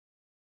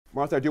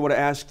Martha, I do want to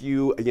ask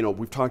you,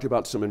 we've talked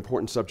about some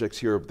important subjects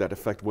here that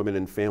affect women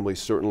and families,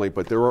 certainly,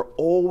 but there are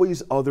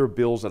always other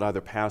bills that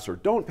either pass or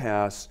don't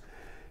pass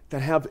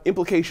that have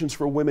implications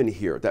for women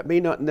here that may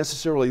not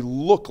necessarily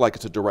look like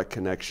it's a direct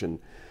connection.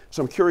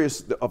 So I'm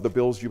curious of the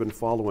bills you've been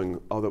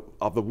following,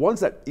 of the ones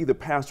that either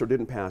passed or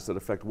didn't pass that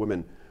affect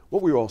women,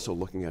 what we're also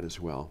looking at as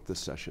well this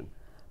session.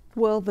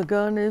 Well, the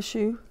gun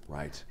issue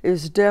right.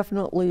 is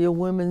definitely a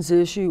women's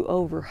issue.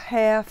 Over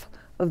half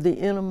of the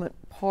intimate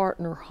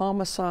partner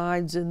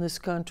homicides in this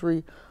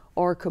country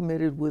are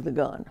committed with a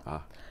gun.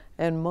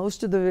 And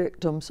most of the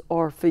victims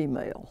are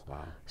female.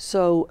 Wow.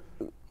 So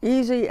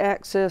easy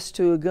access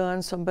to a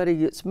gun, somebody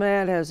gets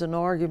mad, has an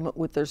argument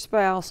with their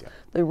spouse,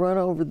 they run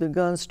over to the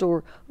gun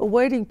store. A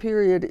waiting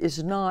period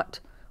is not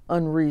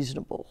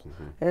unreasonable.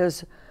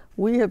 As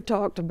we have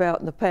talked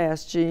about in the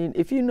past, Gene,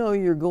 if you know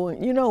you're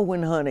going, you know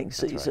when hunting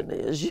season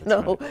is, you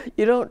know,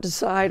 you don't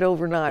decide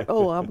overnight,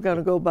 oh, I'm going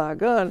to go buy a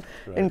gun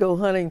and go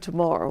hunting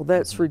tomorrow.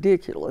 That's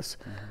ridiculous.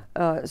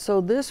 So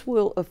this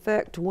will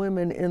affect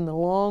women in the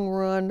long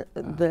run,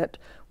 that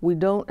we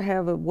don't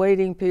have a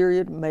waiting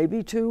period.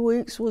 Maybe 2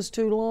 weeks was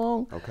too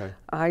long. Okay.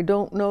 I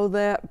don't know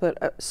that,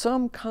 but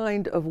some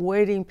kind of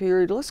waiting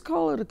period, let's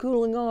call it a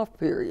cooling off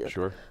period,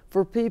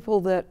 for people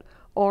that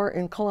are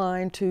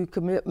inclined to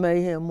commit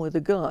mayhem with a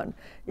gun.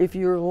 If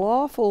you're a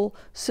lawful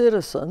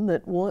citizen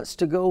that wants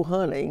to go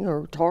hunting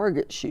or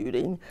target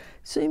shooting,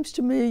 seems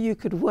to me you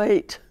could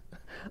wait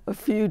a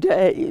few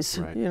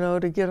days, you know,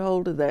 to get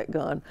hold of that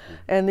gun.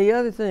 And the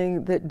other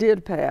thing that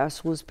did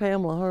pass was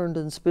Pamela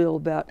Herndon's bill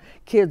about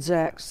kids'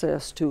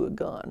 access to a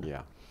gun.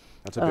 Yeah,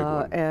 that's a big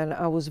one. And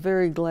I was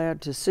very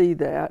glad to see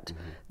that.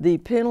 The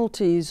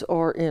penalties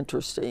are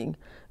interesting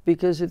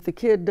because if the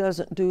kid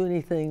doesn't do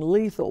anything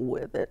lethal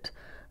with it,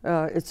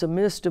 it's a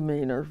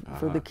misdemeanor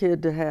for the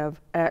kid to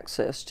have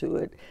access to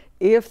it.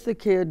 If the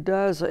kid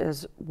does,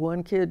 as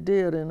one kid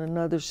did in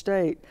another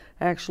state,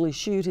 actually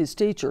shoot his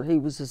teacher, he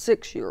was a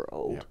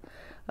 6-year-old,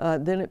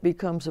 then it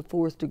becomes a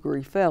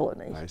 4th-degree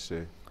felony. I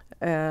see.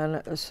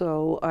 And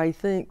so I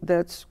think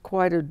that's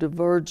quite a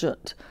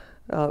divergent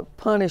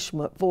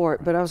punishment for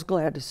it, but I was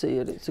glad to see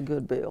it. It's a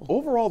good bill.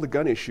 Overall, the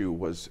gun issue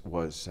was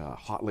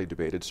hotly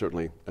debated,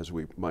 certainly as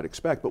we might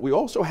expect, but we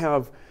also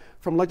have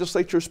from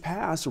legislatures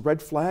past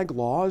red flag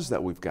laws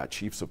that we've got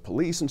chiefs of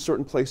police in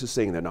certain places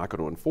saying they're not going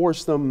to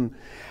enforce them.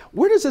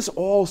 Where does this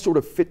all sort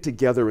of fit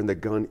together in the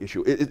gun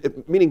issue?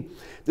 Meaning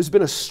there's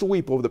been a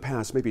sweep over the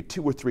past maybe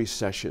 2 or 3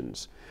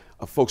 sessions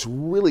of folks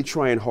really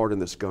trying hard on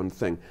this gun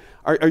thing.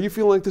 Are you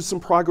feeling like there's some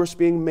progress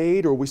being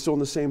made, or are we still in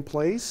the same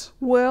place?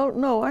 Well,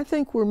 no, I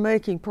think we're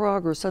making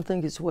progress. I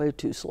think it's way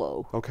too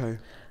slow. Okay.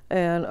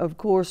 And of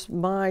course,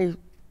 my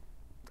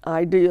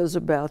ideas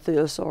about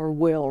this are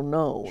well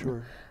known.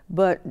 Sure.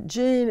 But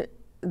Gene,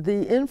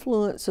 the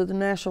influence of the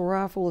National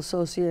Rifle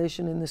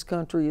Association in this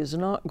country is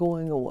not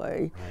going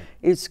away.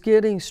 It's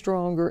getting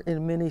stronger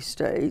in many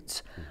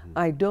states.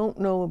 I don't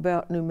know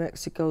about New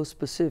Mexico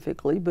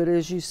specifically, but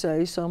as you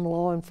say, some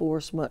law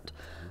enforcement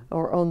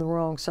are on the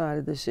wrong side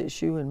of this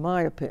issue, in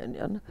my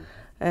opinion.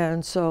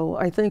 And so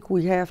I think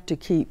we have to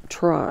keep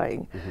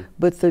trying.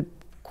 But the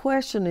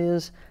question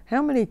is,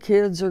 how many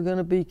kids are going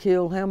to be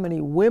killed? How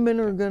many women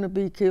are going to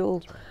be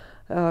killed?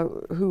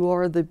 Who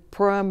are the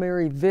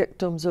primary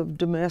victims of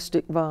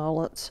domestic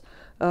violence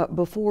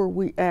before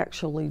we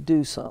actually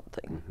do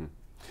something.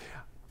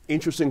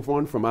 Interesting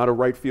one from out of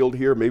right field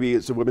here. Maybe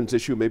it's a women's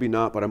issue, maybe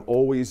not, but I'm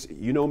always,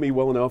 you know me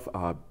well enough,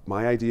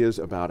 my ideas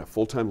about a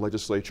full-time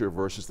legislature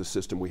versus the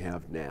system we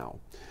have now.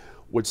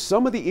 Would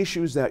some of the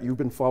issues that you've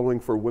been following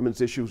for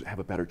women's issues have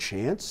a better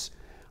chance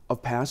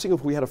of passing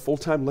if we had a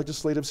full-time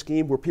legislative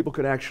scheme where people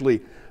could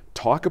actually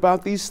talk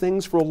about these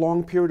things for a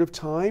long period of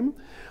time?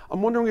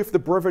 I'm wondering if the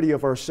brevity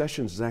of our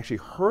sessions is actually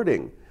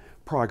hurting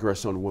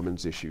progress on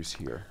women's issues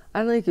here.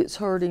 I think it's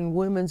hurting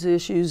women's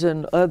issues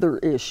and other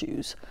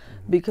issues,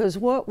 because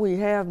what we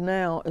have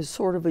now is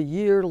sort of a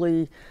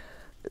yearly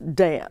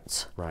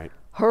dance. Right.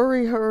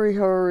 Hurry, hurry,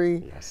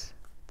 hurry. Yes.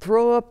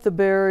 Throw up the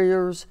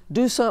barriers,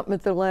 do something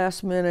at the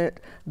last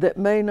minute that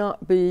may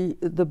not be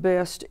the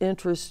best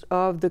interest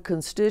of the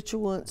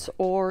constituents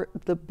or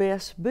the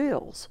best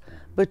bills.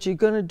 But you're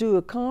going to do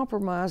a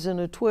compromise in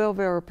a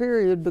 12-hour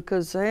period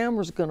because the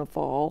hammer's going to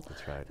fall.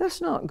 That's right.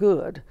 That's not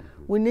good.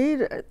 We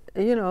need,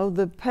 you know,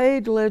 the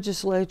paid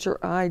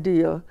legislature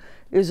idea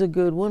is a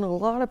good one. A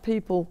lot of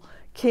people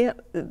can't,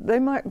 they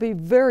might be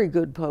very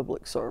good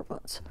public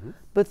servants,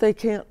 but they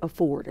can't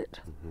afford it.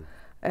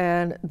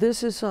 And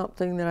this is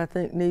something that I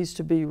think needs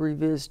to be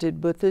revisited,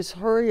 but this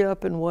hurry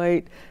up and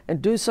wait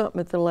and do something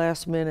at the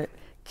last minute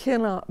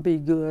cannot be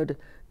good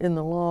in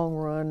the long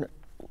run,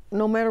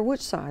 no matter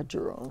which side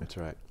you're on. That's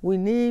right. We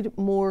need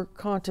more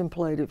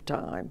contemplative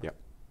time. Yep.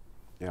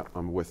 Yeah,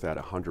 I'm with that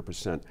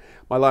 100%.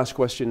 My last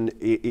question,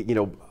 you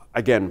know,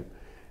 again,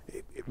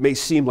 it may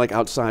seem like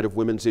outside of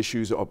women's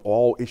issues, of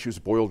all issues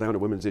boil down to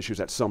women's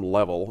issues at some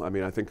level. I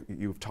mean, I think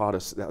you've taught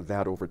us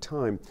that over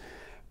time.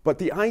 But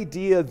the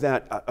idea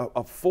that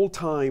a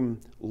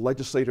full-time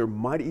legislator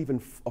might even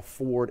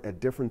afford a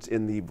difference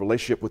in the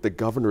relationship with the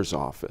governor's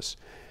office.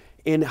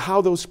 and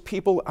how those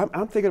people,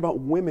 I'm thinking about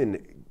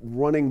women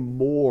running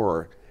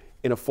more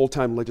in a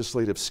full-time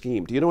legislative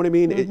scheme. Do you know what I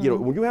mean? You know,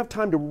 when you have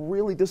time to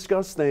really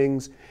discuss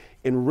things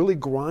and really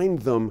grind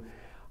them,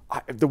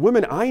 the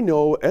women I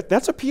know,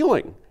 that's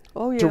appealing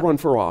to run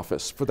for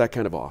office, for that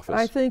kind of office.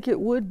 I think it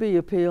would be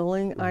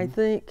appealing. I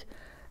think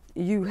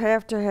you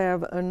have to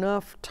have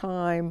enough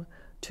time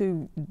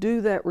to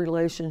do that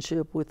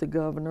relationship with the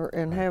governor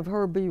and have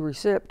her be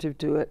receptive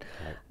to it.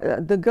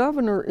 The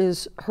governor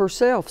is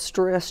herself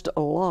stressed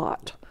a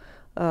lot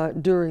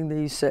during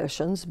these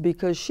sessions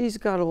because she's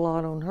got a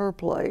lot on her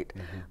plate.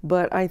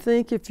 But I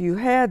think if you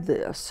had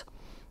this,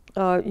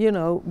 you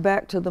know,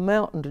 back to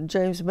the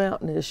James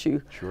Mountain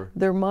issue,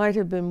 there might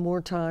have been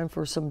more time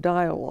for some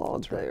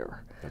dialogue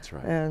there. That's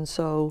right. And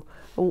so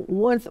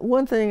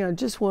one thing I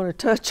just want to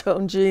touch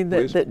on, Gene,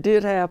 that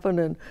did happen,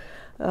 and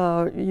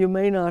you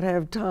may not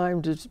have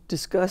time to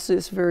discuss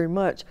this very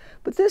much,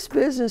 but this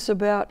business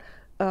about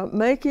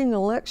making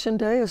Election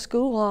Day a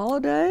school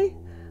holiday,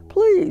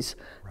 please,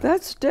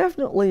 that's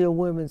definitely a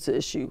women's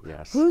issue.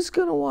 Who's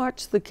going to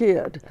watch the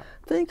kid?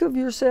 Think of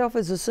yourself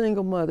as a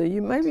single mother.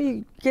 Maybe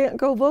you can't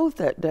go vote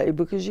that day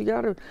because you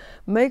got to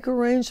make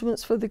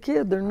arrangements for the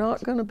kid. They're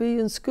not going to be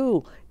in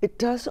school. It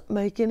doesn't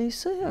make any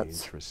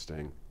sense.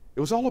 Interesting. It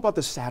was all about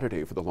the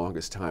Saturday for the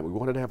longest time. We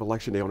wanted to have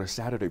Election Day on a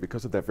Saturday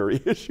because of that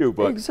very issue,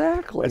 but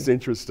that's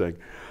interesting.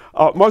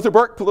 Martha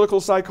Burk,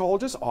 political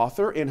psychologist,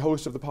 author, and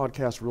host of the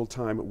podcast Real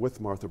Time with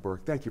Martha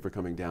Burk. Thank you for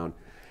coming down.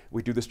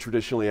 We do this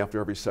traditionally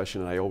after every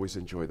session, and I always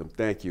enjoy them.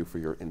 Thank you for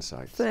your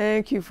insights.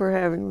 Thank you for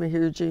having me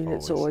here, Gene.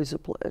 It's always a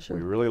pleasure.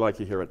 We really like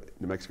you here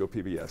at New Mexico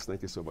PBS.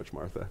 Thank you so much,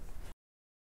 Martha.